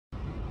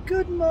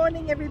Good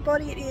morning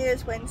everybody, it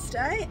is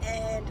Wednesday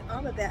and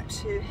I'm about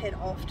to head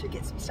off to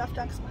get some stuff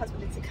done because my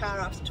husband needs a car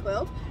after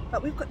 12,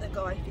 but we've got the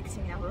guy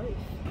fixing our roof.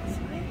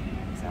 See,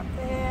 he's up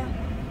there,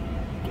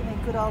 giving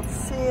a good old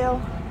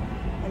seal,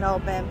 and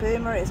old man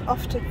Boomer is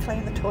off to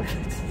clean the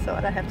toilets so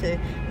I don't have to.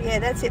 Yeah,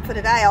 that's it for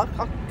today. I'll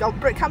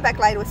come back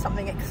later with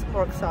something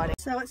more exciting.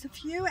 So it's a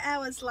few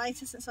hours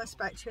later since I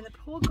spoke to you and the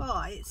poor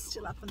guy is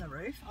still up on the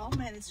roof. Old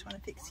man is trying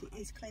to fix,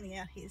 he's cleaning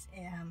out his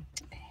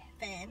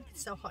fan,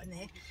 it's so hot in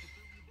there.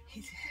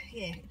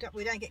 Yeah,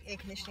 we don't get air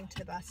conditioning to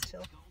the bus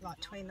till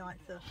like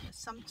 29th of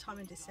sometime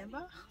in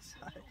December, so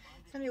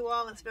it's going to be a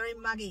while. It's very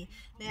muggy.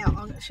 Now I'm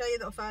going to show you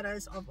the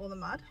photos of all the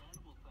mud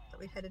that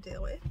we've had to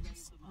deal with.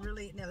 It's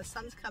really, now the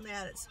sun's come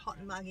out, it's hot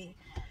and muggy.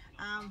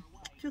 I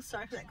feel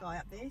sorry for that guy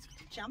up there, he's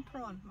got a jumper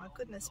on, my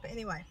goodness. But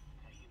anyway,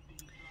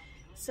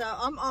 so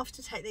I'm off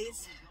to take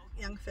these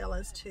young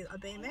fellas to a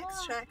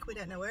BMX track. We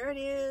don't know where it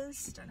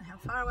is, don't know how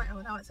far away.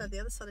 Oh no, it's over the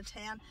other side of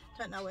town,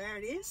 don't know where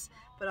it is,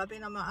 but I've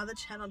been on my other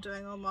channel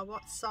doing all my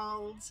what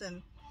solds,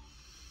 and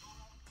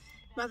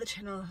my other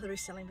channel, the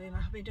Reselling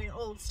Boomer, I've been doing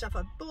all the stuff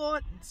I've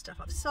bought and stuff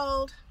I've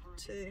sold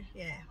to,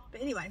 yeah.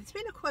 But anyway, it's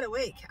been quite a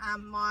week.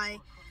 My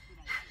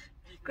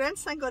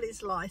grandson got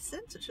his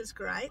license, which was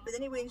great, but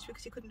then he whinged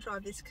because he couldn't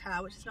drive this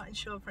car, which is not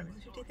insured for him.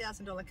 It's a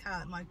 $50,000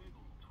 car that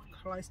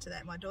close to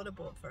that my daughter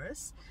bought for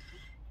us.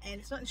 And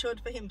it's not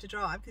insured for him to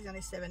drive because he's only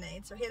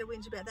 17, so he had a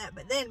whinge about that.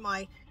 But then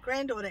my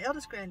granddaughter,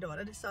 eldest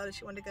granddaughter, decided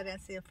she wanted to go down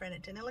and see a friend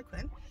at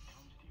Deniliquin,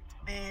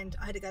 and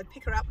I had to go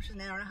pick her up, which is an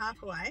hour and a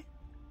half away,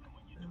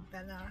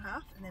 about an hour and a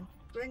half, and then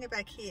bring her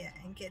back here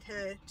and get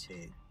her to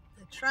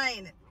the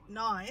train at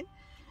 9.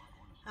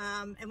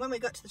 And when we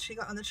got to she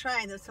got on the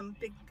train, there was some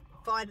big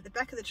fight at the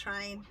back of the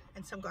train,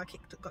 and some guy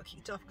got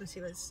kicked off because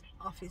he was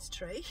off his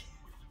tree.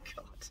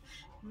 God.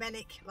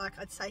 Manic, like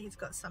I'd say he's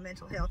got some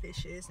mental health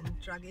issues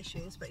and drug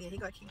issues, but yeah, he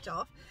got kicked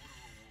off.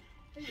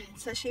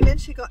 So she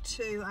eventually got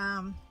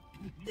to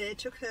they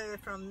took her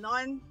from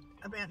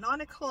about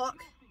 9 o'clock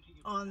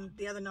on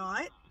the other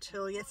night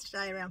till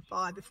yesterday around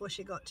 5 before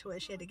she got to where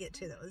she had to get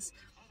to. That was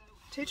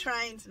 2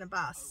 trains and a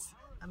bus,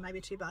 and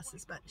maybe 2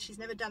 buses, but she's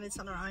never done this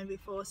on her own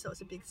before, so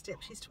it's a big step.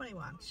 She's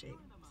 21.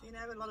 You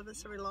know, a lot of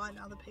us are relying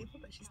on other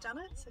people, but she's done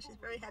it, so she's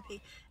very happy,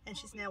 and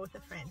she's now with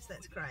her friends, so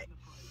that's great.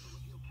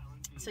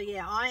 So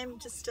yeah, I'm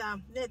just,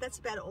 yeah, that's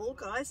about it all,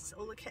 guys. It's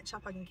all the catch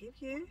up I can give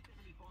you,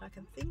 that I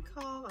can think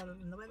of, other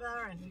than the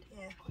weather and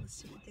yeah, all the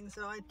stupid things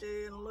that I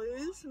do and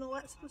lose and all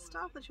that sort of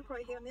stuff, which you'll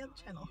probably hear on the other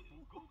channel.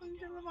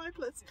 I'm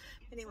hopeless.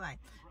 Anyway,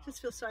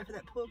 just feel sorry for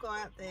that poor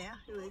guy up there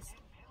who is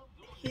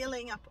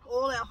healing up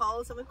all our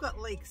holes, and we've got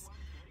leaks.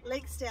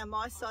 Leaks down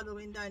my side of the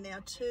window now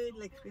too,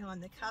 leaks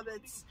behind the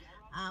cupboards,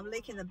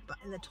 leak in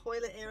the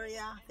toilet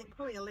area, I think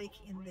probably a leak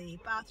in the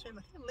bathroom,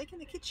 I think a leak in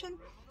the kitchen,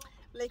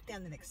 leak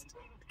down the next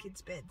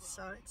kids' beds,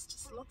 so it's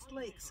just lots of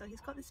leaks. So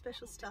he's got this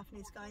special stuff and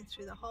he's going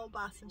through the whole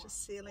bus and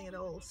just sealing it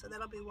all, so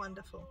that'll be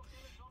wonderful.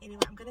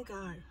 Anyway, I'm gonna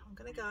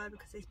go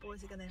because these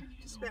boys are gonna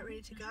just about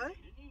ready to go.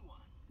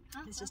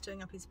 He's just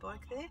doing up his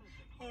bike there,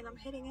 and I'm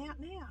heading out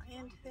now,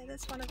 and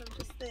that's one of them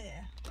just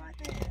there, right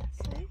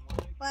there. See,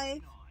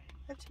 wave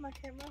to my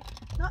camera,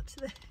 not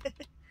to the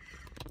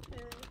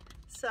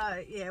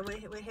so yeah,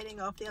 we're heading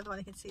off. The other one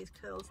you can see his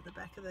curls at the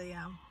back of the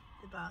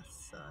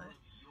bus. So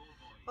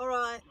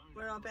alright,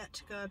 we're about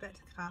to go back to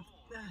the car.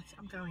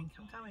 I'm going,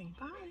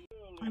 bye.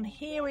 And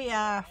here we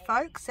are,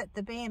 folks, at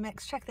the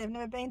BMX track they've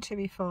never been to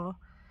before.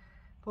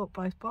 Bought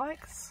both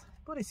bikes,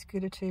 bought his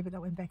scooter too, but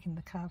that went back in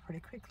the car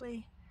pretty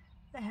quickly.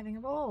 They're having a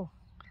ball.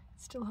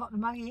 It's still hot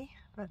and muggy,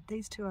 but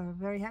these two are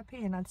very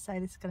happy, and I'd say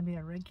this is going to be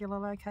a regular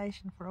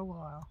location for a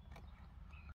while.